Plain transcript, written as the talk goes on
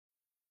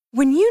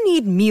When you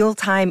need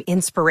mealtime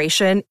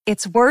inspiration,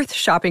 it's worth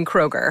shopping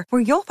Kroger,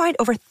 where you'll find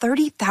over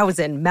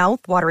 30,000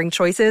 mouth-watering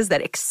choices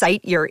that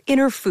excite your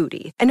inner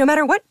foodie. And no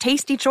matter what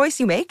tasty choice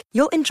you make,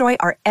 you'll enjoy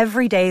our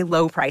everyday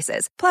low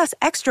prices, plus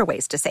extra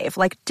ways to save,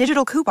 like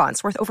digital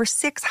coupons worth over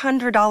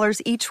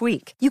 $600 each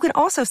week. You can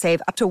also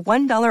save up to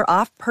 $1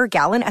 off per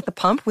gallon at the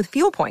pump with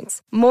fuel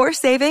points. More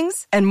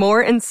savings and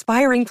more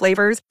inspiring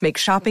flavors make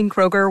shopping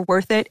Kroger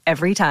worth it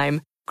every time.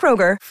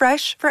 Kroger,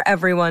 fresh for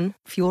everyone.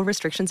 Fuel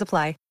restrictions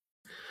apply.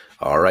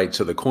 All right,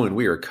 so the coin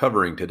we are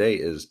covering today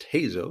is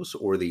Tezos,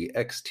 or the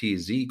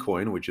XTZ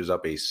coin, which is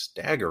up a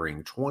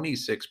staggering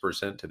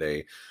 26%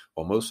 today,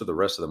 while most of the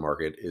rest of the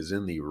market is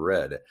in the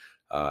red.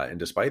 And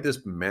despite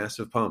this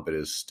massive pump, it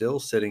is still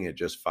sitting at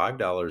just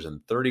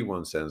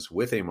 $5.31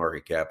 with a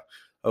market cap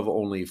of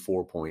only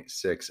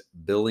 $4.6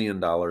 billion,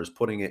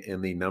 putting it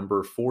in the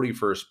number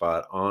 41st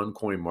spot on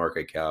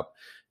CoinMarketCap,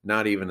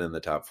 not even in the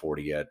top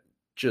 40 yet.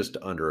 Just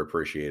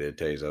underappreciated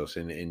Tezos.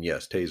 And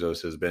yes,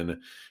 Tezos has been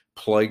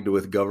plagued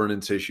with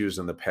governance issues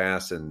in the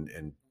past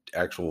and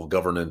actual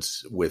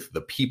governance with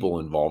the people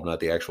involved, not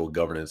the actual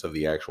governance of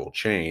the actual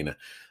chain.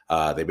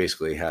 They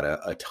basically had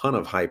a ton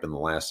of hype in the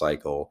last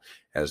cycle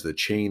as the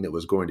chain that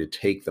was going to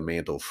take the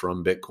mantle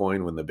from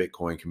Bitcoin when the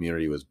Bitcoin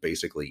community was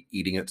basically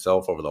eating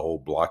itself over the whole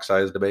block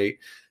size debate.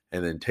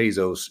 And then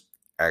Tezos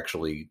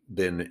actually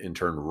then in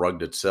turn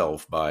rugged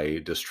itself by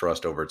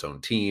distrust over its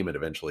own team and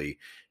eventually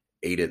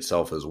ate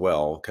itself as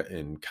well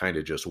and kind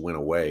of just went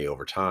away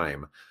over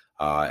time.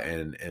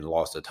 And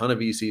lost a ton of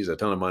VCs, a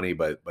ton of money,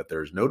 but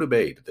there's no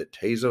debate that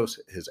Tezos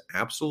has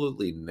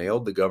absolutely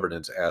nailed the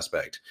governance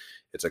aspect.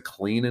 It's a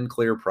clean and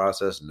clear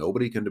process.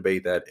 Nobody can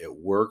debate that. It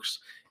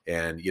works.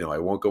 And, I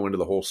won't go into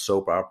the whole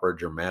soap opera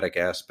dramatic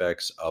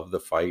aspects of the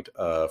fight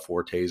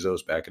for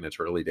Tezos back in its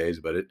early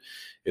days, but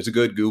it's a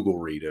good Google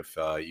read if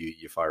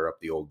you fire up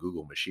the old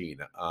Google machine.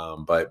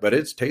 But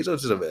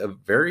Tezos is a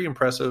very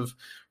impressive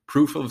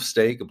proof of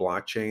stake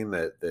blockchain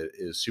that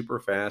is super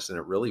fast, and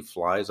it really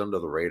flies under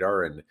the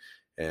radar. And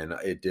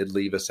it did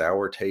leave a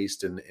sour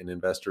taste in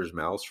investors'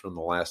 mouths from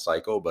the last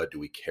cycle. But do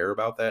we care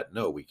about that?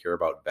 No, we care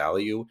about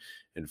value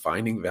and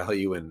finding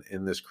value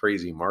in this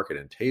crazy market.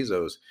 And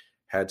Tezos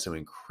had some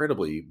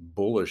incredibly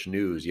bullish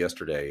news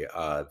yesterday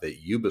that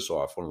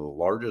Ubisoft, one of the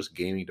largest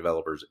gaming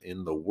developers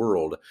in the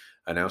world,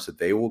 announced that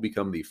they will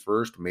become the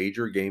first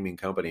major gaming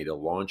company to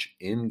launch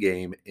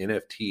in-game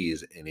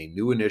NFTs in a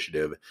new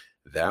initiative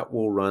that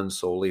will run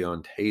solely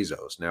on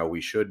Tezos. Now, we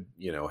should,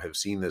 have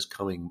seen this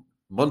coming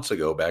months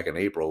ago, back in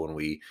April, when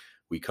we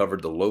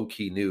covered the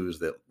low-key news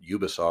that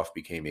Ubisoft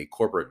became a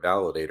corporate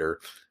validator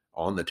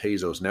on the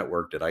Tezos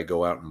network. Did I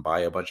go out and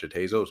buy a bunch of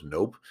Tezos?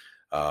 Nope.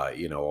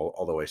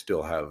 Although I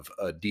still have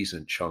a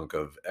decent chunk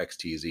of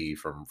XTZ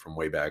from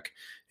way back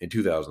in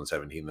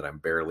 2017 that I'm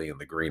barely in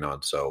the green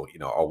on. So,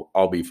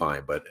 I'll be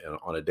fine. But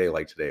on a day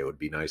like today, it would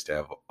be nice to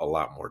have a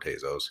lot more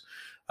Tezos.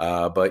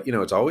 But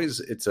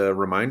it's a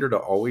reminder to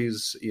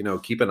always,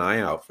 keep an eye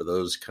out for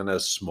those kind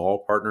of small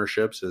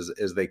partnerships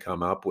as they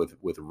come up with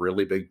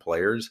really big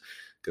players,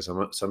 because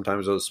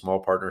sometimes those small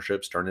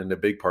partnerships turn into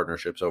big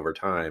partnerships over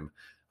time.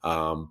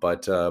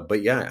 But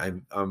yeah,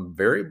 I'm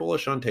very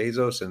bullish on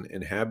Tezos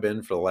and have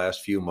been for the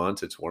last few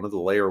months. It's one of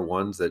the layer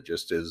ones that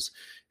just is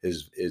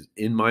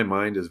in my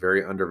mind is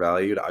very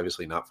undervalued.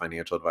 Obviously not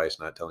financial advice,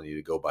 not telling you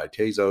to go buy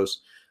Tezos.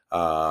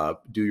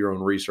 Do your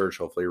own research.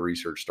 Hopefully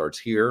research starts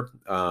here.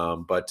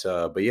 But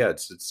yeah,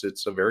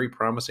 it's a very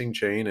promising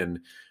chain, and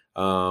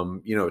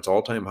it's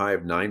all-time high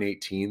of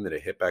 918 that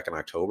it hit back in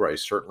October. I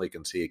certainly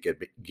can see it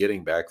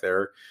getting back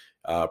there.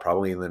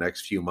 Probably in the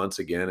next few months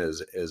again,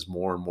 as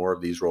more and more of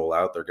these roll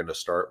out. They're going to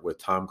start with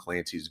Tom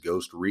Clancy's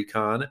Ghost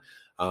Recon,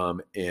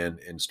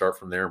 and start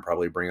from there and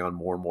probably bring on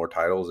more and more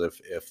titles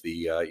if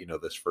the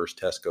this first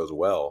test goes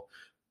well.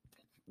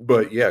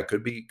 But yeah,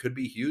 could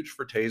be huge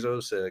for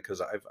Tezos,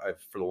 because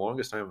I've for the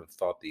longest time have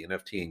thought the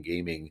NFT and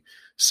gaming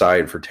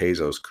side for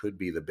Tezos could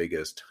be the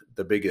biggest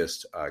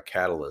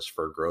catalyst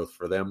for growth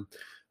for them.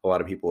 A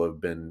lot of people have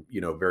been,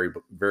 very,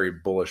 very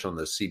bullish on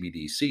the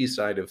CBDC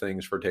side of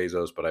things for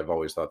Tezos, but I've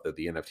always thought that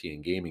the NFT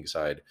and gaming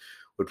side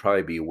would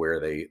probably be where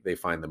they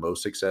find the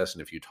most success.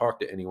 And if you talk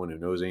to anyone who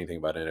knows anything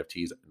about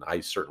NFTs, and I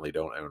certainly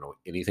don't, I don't know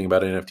anything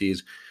about NFTs.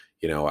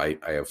 I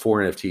have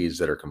 4 NFTs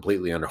that are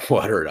completely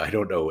underwater. I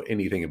don't know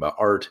anything about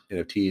art,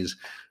 NFTs,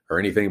 or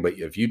anything. But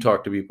if you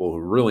talk to people who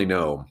really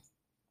know,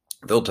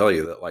 they'll tell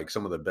you that like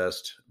some of the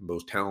best,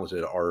 most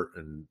talented art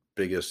and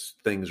biggest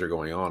things are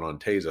going on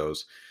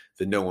Tezos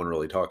that no one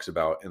really talks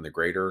about in the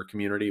greater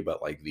community,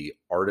 but like the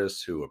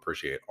artists who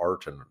appreciate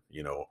art and,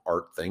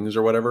 art things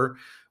or whatever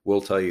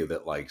will tell you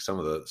that like some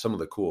of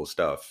the cool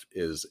stuff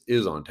is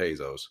on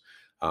Tezos.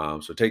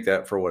 So take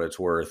that for what it's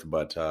worth.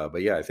 But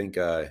yeah, I think,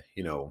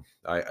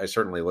 I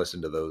certainly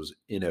listen to those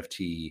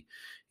NFT,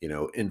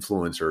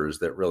 influencers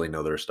that really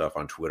know their stuff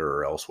on Twitter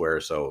or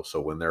elsewhere. So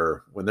when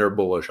they're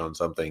bullish on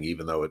something,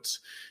 even though it's,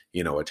 a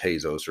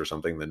Tezos or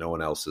something that no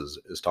one else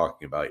is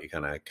talking about, you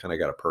kind of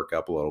got to perk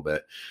up a little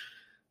bit.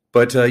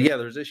 But yeah,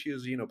 there's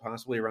issues,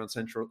 possibly around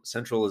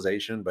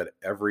centralization, but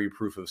every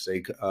proof of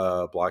stake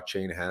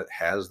blockchain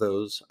has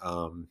those.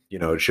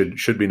 It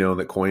should be known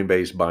that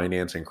Coinbase,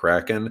 Binance, and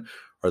Kraken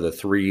are the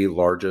three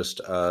largest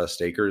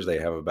stakers. They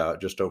have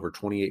about just over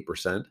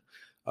 28%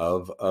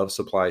 of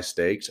supply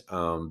staked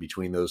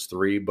between those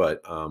three.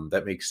 But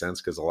that makes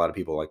sense because a lot of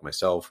people like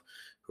myself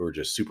who are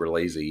just super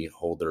lazy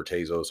hold their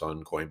Tezos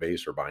on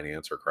Coinbase or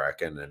Binance or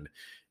Kraken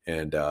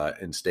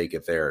and stake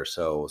it there.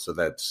 So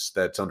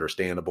that's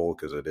understandable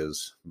because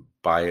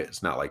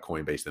it's not like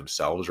Coinbase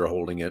themselves are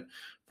holding it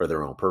for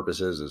their own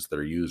purposes. It's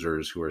their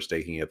users who are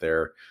staking it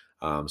there.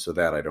 So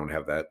that I don't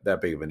have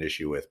that big of an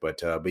issue with.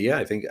 But yeah,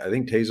 I think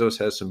Tezos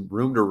has some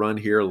room to run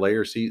here.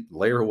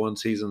 Layer one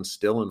season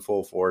still in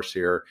full force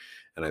here,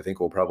 and I think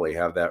we'll probably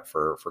have that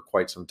for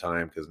quite some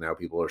time because now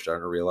people are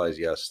starting to realize,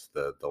 yes,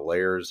 the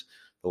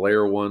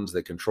layer ones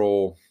that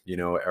control,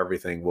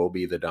 everything will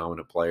be the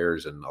dominant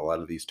players, and a lot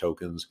of these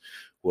tokens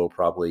will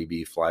probably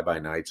be fly by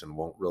nights and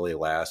won't really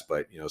last.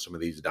 But some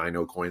of these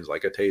dino coins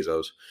like a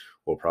Tezos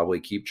will probably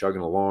keep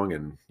chugging along,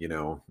 and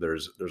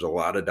there's a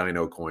lot of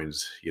dino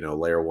coins,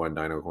 layer one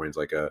dino coins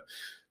like a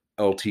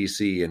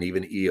LTC and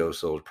even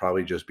EOS will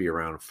probably just be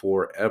around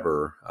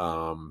forever.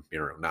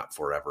 Not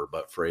forever,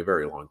 but for a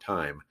very long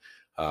time.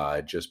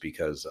 Just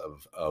because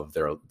of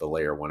the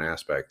layer one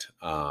aspect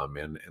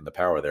and the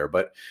power there.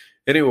 But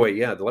anyway,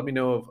 yeah, let me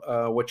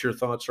know what your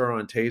thoughts are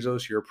on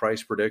Tezos, your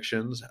price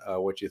predictions,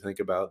 what you think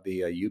about the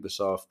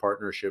Ubisoft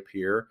partnership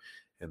here,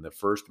 and the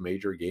first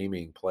major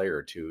gaming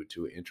player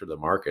to enter the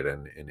market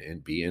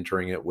and be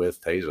entering it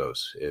with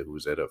Tezos. It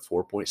was at a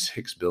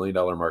 $4.6 billion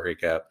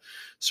market cap.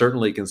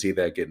 Certainly can see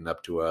that getting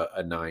up to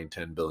a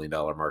 $9-10 billion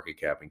market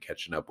cap and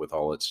catching up with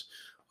all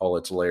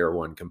its layer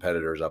one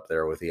competitors up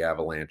there with the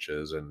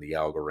Avalanches and the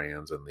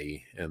Algorands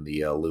and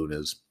the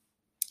Lunas.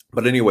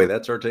 But anyway,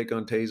 that's our take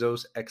on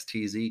Tezos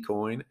XTZ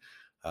coin.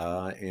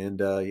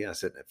 Yeah,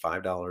 sitting at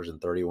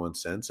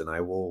 $5.31,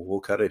 and we'll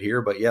cut it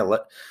here. But yeah,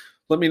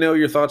 let me know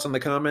your thoughts in the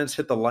comments.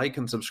 Hit the like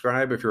and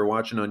subscribe if you're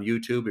watching on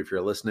YouTube. If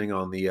you're listening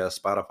on the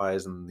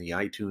Spotify's and the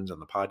iTunes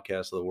and the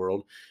podcast of the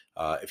world,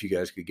 if you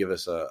guys could give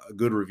us a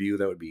good review,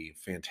 that would be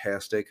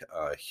fantastic.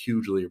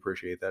 Hugely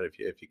appreciate that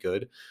if you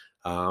could.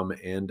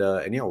 And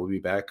yeah, we'll be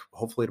back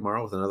hopefully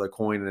tomorrow with another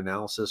coin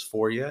analysis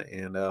for you,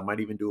 and might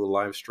even do a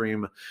live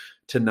stream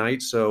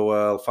tonight.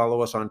 So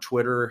follow us on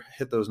Twitter,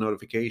 hit those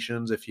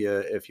notifications if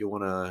you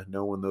want to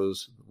know when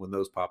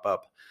those pop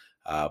up.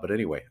 But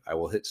anyway, I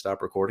will hit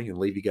stop recording and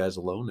leave you guys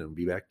alone and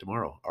be back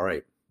tomorrow. All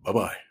right.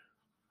 Bye-bye.